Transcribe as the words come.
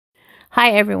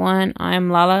Hi everyone, I'm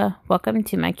Lala. Welcome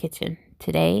to my kitchen.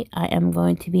 Today I am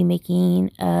going to be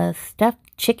making a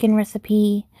stuffed chicken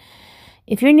recipe.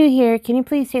 If you're new here, can you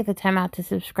please take the time out to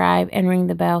subscribe and ring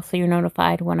the bell so you're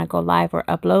notified when I go live or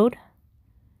upload?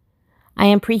 I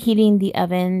am preheating the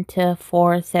oven to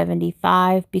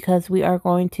 475 because we are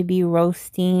going to be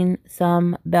roasting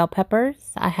some bell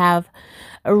peppers. I have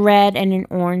a red and an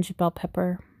orange bell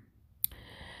pepper.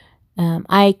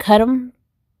 I cut them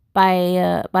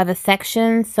by the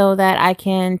section so that I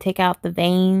can take out the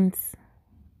veins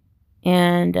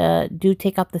and do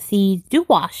take out the seeds. Do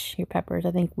wash your peppers.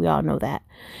 I think we all know that.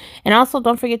 And also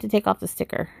don't forget to take off the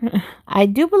sticker. I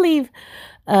do believe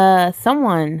I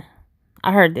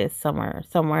heard this somewhere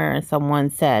and someone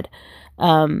said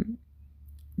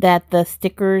that the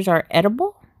stickers are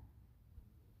edible.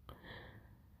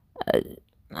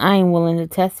 I ain't willing to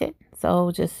test it,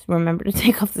 so just remember to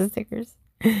take off the stickers.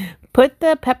 Put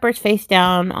the peppers face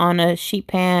down on a sheet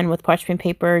pan with parchment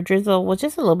paper. Drizzle with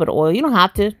just a little bit of oil. You don't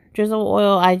have to drizzle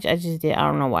oil. I just did. I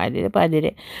don't know why I did it, but I did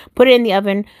it. Put it in the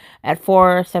oven at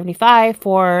 475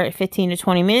 for 15 to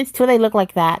 20 minutes till they look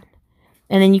like that.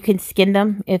 And then you can skin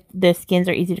them if the skins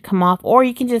are easy to come off. Or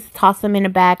you can just toss them in a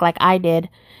bag like I did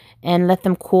and let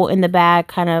them cool in the bag.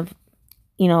 Kind of,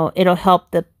 it'll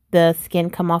help the skin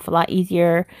come off a lot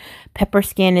easier. Pepper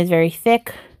skin is very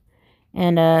thick.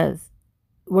 And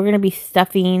we're going to be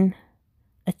stuffing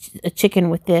a chicken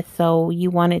with this. So you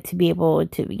want it to be able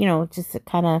to, just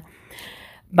kind of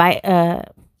bite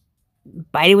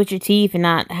it with your teeth and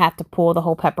not have to pull the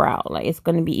whole pepper out. Like, it's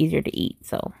going to be easier to eat.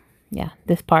 So yeah,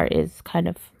 this part is kind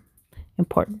of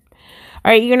important.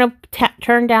 All right, you're going to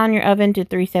turn down your oven to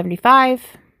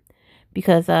 375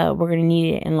 because we're going to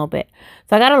need it in a little bit.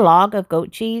 So I got a log of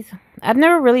goat cheese. I've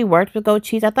never really worked with goat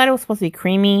cheese. I thought it was supposed to be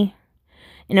creamy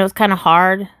and it was kind of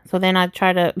hard. So then I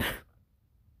tried to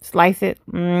slice it.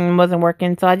 Wasn't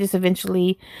working. So I just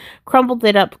eventually crumbled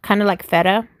it up kind of like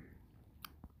feta.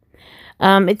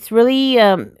 It's really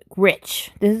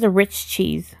rich. This is a rich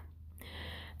cheese.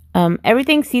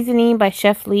 Everything Seasoning by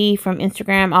ChefLee from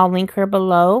Instagram. I'll link her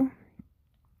below.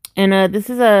 And this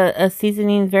is a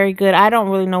seasoning, very good. I don't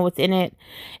really know what's in it.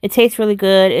 It tastes really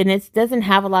good, and it doesn't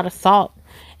have a lot of salt,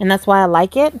 and that's why I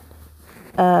like it.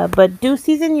 But do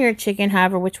season your chicken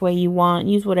however which way you want.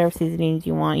 Use whatever seasonings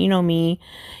you want. You know me.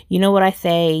 You know what I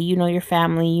say. You know your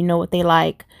family. You know what they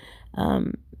like.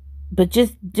 But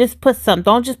just put some.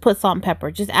 Don't just put salt and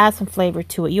pepper. Just add some flavor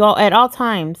to it. You all at all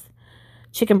times.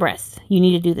 Chicken breasts. You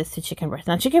need to do this to chicken breasts.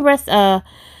 Now chicken breasts.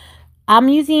 I'm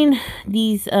using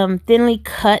these thinly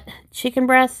cut chicken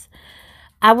breasts.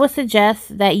 I would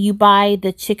suggest that you buy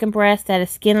the chicken breast that is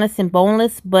skinless and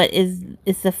boneless, but is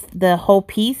the whole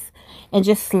piece, and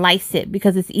just slice it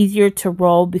because it's easier to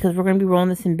roll, because we're going to be rolling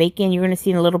this in bacon. You're going to see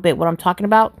in a little bit what I'm talking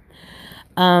about.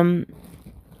 I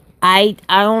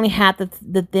only had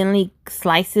the thinly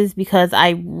slices because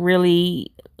I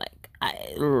really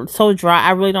so dry.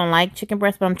 I really don't like chicken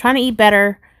breast, but I'm trying to eat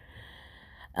better.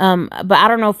 But I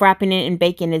don't know if wrapping it in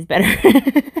bacon is better.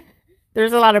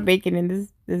 There's a lot of bacon in this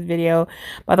video.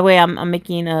 By the way, I'm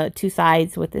making 2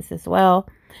 sides with this as well.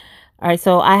 All right,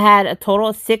 so I had a total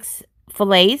of 6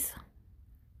 fillets,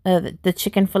 the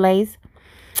chicken fillets,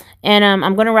 and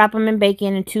I'm gonna wrap them in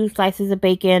bacon, and 2 slices of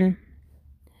bacon.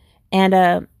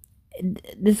 And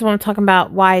this is what I'm talking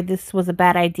about. Why this was a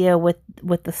bad idea with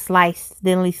the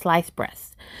thinly sliced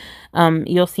breast.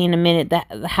 You'll see in a minute that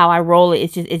how I roll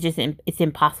it. It's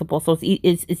impossible. So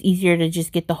it's easier to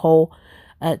just get the whole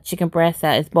chicken breast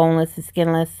that is boneless and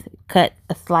skinless, cut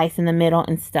a slice in the middle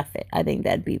and stuff it. I think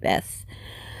that'd be best.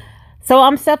 So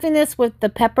I'm stuffing this with the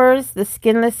peppers, the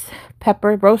skinless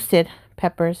roasted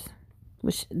peppers,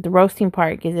 which the roasting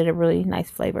part gives it a really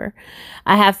nice flavor.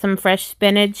 I have some fresh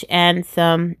spinach and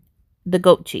the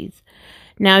goat cheese.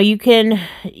 Now you can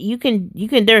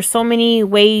there's so many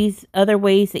ways, other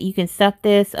ways that you can stuff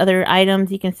this, other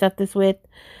items you can stuff this with.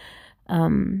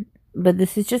 But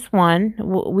this is just one.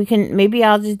 Maybe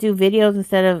I'll just do videos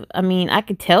instead of, I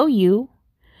could tell you,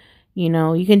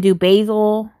 you can do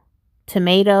basil,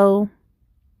 tomato,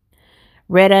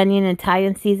 red onion,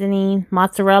 Italian seasoning,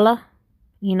 mozzarella,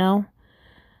 as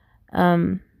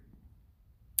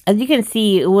you can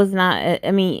see, it was not,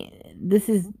 this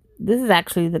is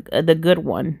actually the good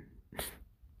one.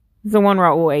 It's the one where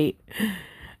I ate.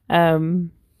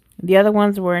 The other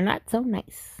ones were not so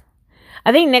nice.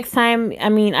 I think next time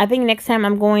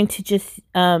I'm going to just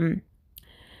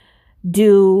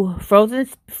do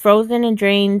frozen and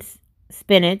drained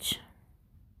spinach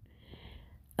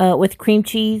with cream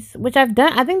cheese, which I've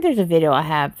done. I think there's a video I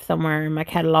have somewhere in my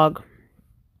catalog.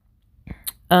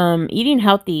 Eating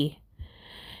healthy.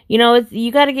 You know, it's,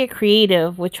 you got to get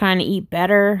creative with trying to eat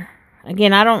better.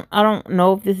 Again, I don't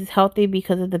know if this is healthy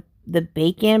because of the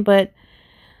bacon, but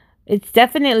it's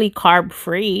definitely carb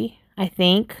free, I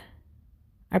think.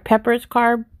 Are peppers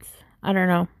carbs? I don't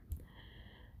know.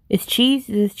 Does cheese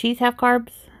have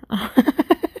carbs?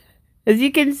 As you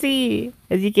can see,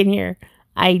 as you can hear,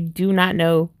 I do not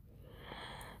know.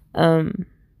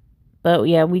 But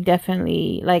yeah, we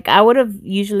definitely, like, I would have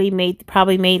usually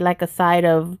probably made like a side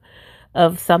of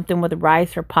something with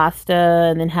rice or pasta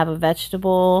and then have a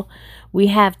vegetable. We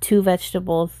have 2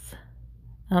 vegetables.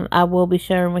 I will be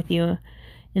sharing with you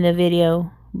in the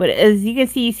video. But as you can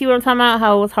see, you see what I'm talking about?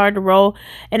 How it was hard to roll.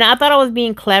 And I thought I was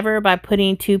being clever by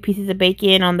putting 2 pieces of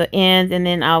bacon on the ends. And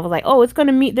then I was like, oh, they're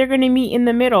going to meet in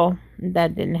the middle.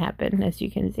 That didn't happen, as you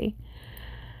can see.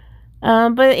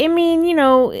 But I mean, you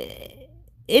know,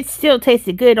 it still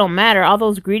tasted good. It don't matter. All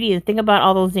those ingredients. Think about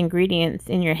all those ingredients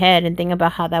in your head and think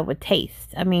about how that would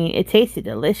taste. I mean, it tasted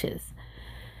delicious.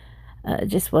 It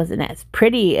just wasn't as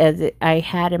pretty as I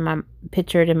had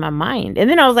pictured in my mind. And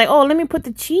then I was like, oh, let me put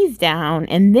the cheese down.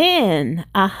 And then,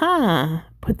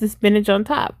 put the spinach on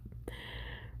top.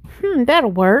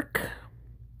 That'll work.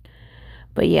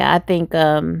 But yeah, I think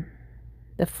the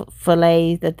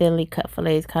fillets, the thinly cut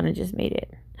fillets kind of just made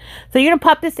it. So you're going to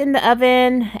pop this in the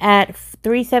oven at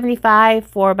 375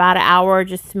 for about an hour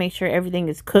just to make sure everything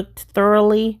is cooked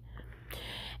thoroughly.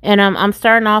 And I'm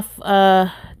starting off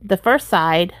the first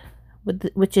side,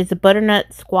 which is a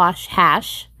butternut squash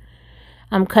hash.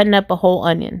 I'm cutting up a whole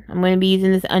onion. I'm going to be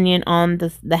using this onion on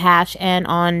the hash and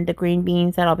on the green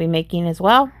beans that I'll be making as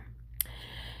well.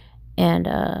 And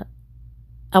I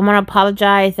want to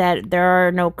apologize that there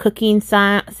are no cooking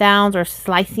sounds or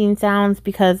slicing sounds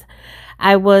because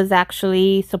I was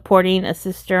actually supporting a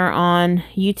sister on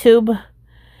YouTube.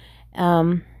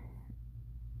 But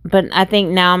I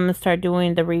think now I'm going to start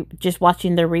doing just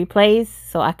watching the replays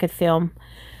so I could film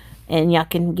and y'all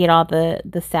can get all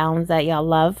the sounds that y'all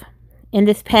love. In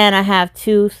this pan, I have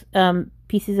 2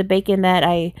 pieces of bacon that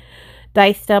I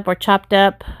diced up or chopped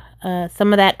up.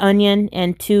 Some of that onion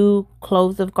and 2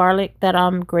 cloves of garlic that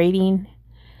I'm grating.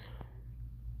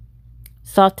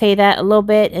 Saute that a little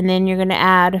bit and then you're going to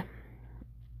add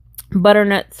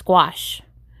butternut squash.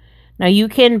 Now you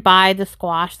can buy the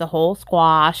squash, the whole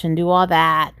squash, and do all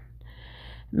that.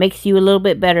 Makes you a little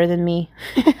bit better than me.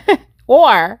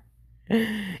 Or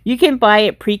you can buy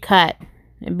it pre-cut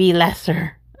and be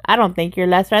lesser. I don't think you're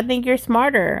lesser. I think you're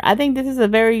smarter. I think this is a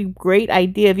very great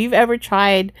idea. If you've ever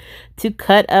tried to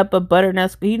cut up a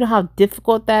butternut, you know how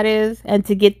difficult that is, and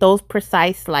to get those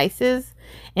precise slices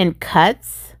and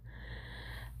cuts.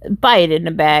 Buy it in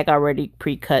a bag already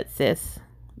pre-cut, sis.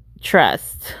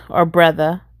 Trust. Or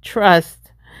brother.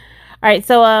 Trust. Alright,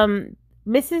 so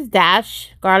Mrs.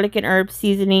 Dash garlic and herb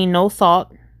seasoning, no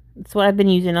salt. That's what I've been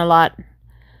using a lot.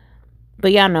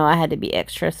 But y'all know I had to be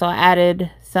extra. So I added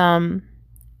some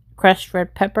crushed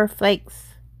red pepper flakes,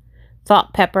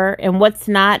 salt, pepper, and what's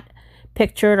not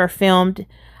pictured or filmed,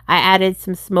 I added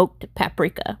some smoked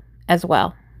paprika as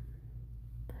well.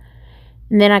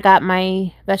 And then I got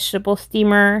my vegetable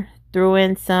steamer, threw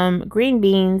in some green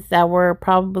beans that were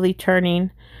probably turning,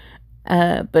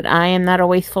 but I am not a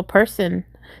wasteful person.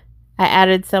 I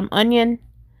added some onion,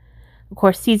 of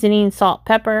course, seasoning, salt,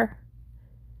 pepper,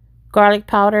 garlic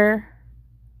powder,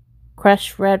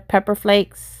 crushed red pepper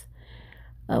flakes.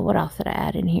 What else did I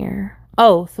add in here?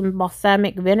 Oh, some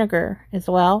balsamic vinegar as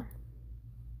well.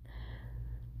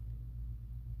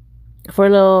 For a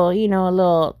little, you know, a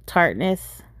little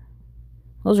tartness.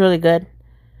 It was really good.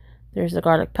 There's the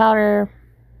garlic powder.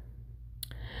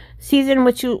 Season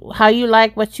how you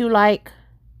like, what you like.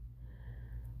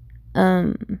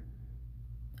 I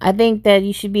think that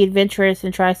you should be adventurous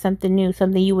and try something new,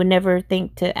 something you would never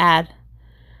think to add.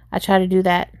 I try to do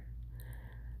that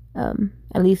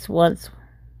at least once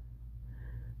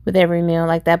with every meal.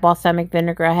 Like that balsamic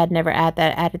vinegar, I had never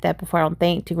added that before, I don't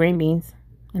think, to green beans,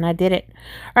 and I did it.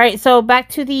 All right, so back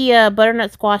to the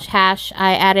butternut squash hash.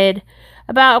 I added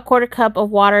about a 1/4 cup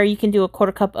of water. You can do a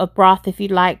 1/4 cup of broth if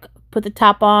you'd like. Put the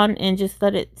top on and just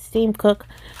let it steam cook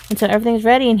until everything's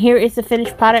ready. And here is the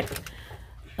finished product.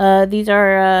 These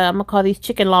are I'm gonna call these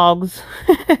chicken logs.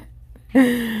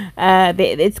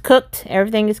 It's cooked.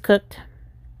 Everything is cooked.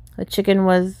 The chicken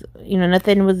was, you know,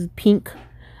 nothing was pink.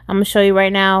 I'm gonna show you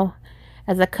right now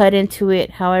as I cut into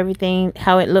it how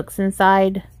it looks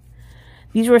inside.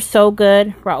 These were so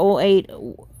good. Raul ate.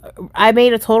 I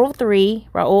made a total of 3.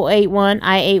 Raul ate 1.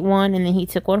 I ate 1, and then he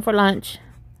took 1 for lunch.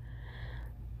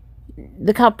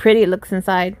 Look how pretty it looks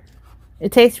inside.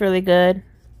 It tastes really good.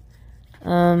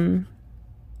 I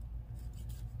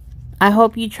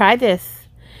hope you try this.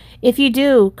 If you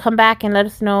do, come back and let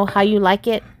us know how you like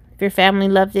it. If your family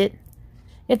loved it.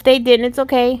 If they didn't, it's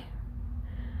okay.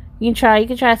 You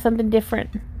can try something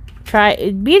different.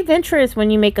 Be adventurous when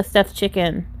you make a stuffed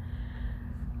chicken.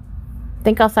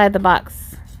 Think outside the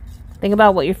box. Think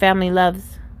about what your family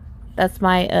loves. That's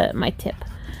my my tip.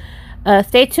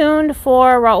 Stay tuned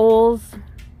for Raul's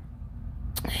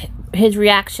his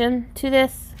reaction to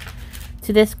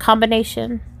this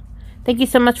combination. Thank you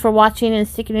so much for watching and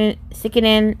sticking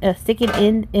in.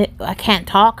 I can't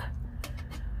talk.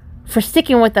 For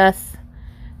sticking with us.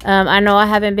 I know I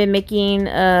haven't been making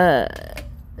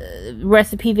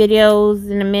recipe videos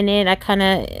in a minute.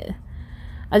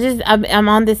 I'm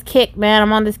on this kick, man.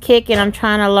 I'm on this kick, and I'm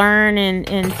trying to learn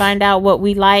and find out what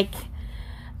we like.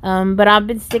 But I've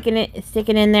been sticking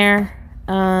in there.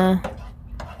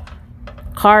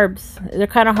 Carbs, they're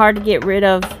kind of hard to get rid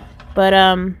of, but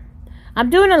I'm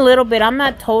doing a little bit. I'm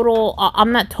not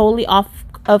totally off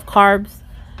of carbs.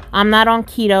 I'm not on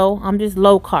keto. I'm just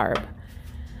low carb.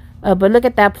 But look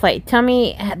at that plate. Tell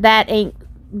me that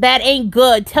ain't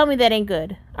good. Tell me that ain't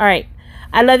good. All right.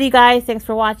 I love you guys. Thanks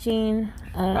for watching.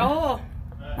 All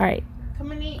right.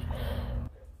 Come and eat.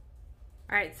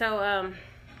 All right. So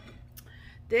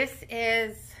this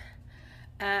is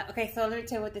okay. So let me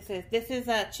tell you what this is. This is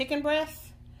a chicken breast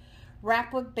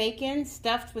wrapped with bacon,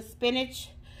 stuffed with spinach,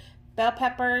 bell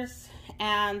peppers,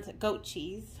 and goat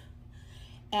cheese.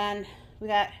 And we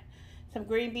got some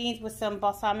green beans with some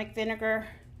balsamic vinegar,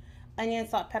 onion,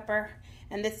 salt, pepper.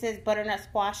 And this is butternut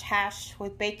squash hash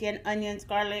with bacon, onions,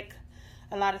 garlic,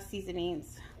 a lot of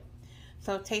seasonings.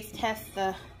 So taste test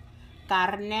the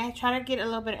carne. Try to get a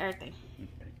little bit of everything.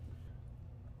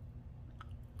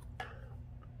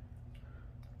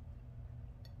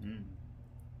 Mm.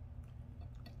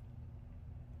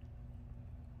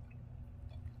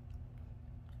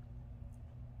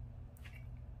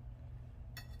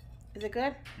 Is it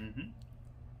good? Mm-hmm.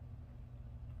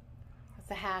 It's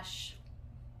a hash.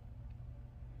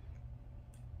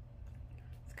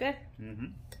 It's good? Mm-hmm.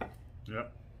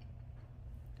 Yep.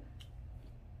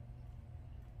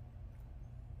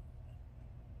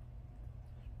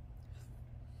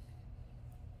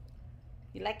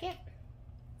 You like it?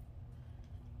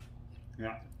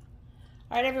 Yeah.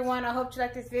 Alright everyone, I hope you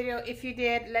liked this video. If you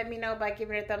did, let me know by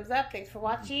giving it a thumbs up. Thanks for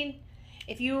watching.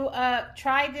 If you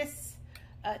try this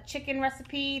chicken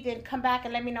recipe, then come back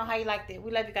and let me know how you liked it.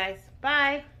 We love you guys.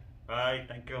 Bye. Bye.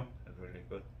 Thank you.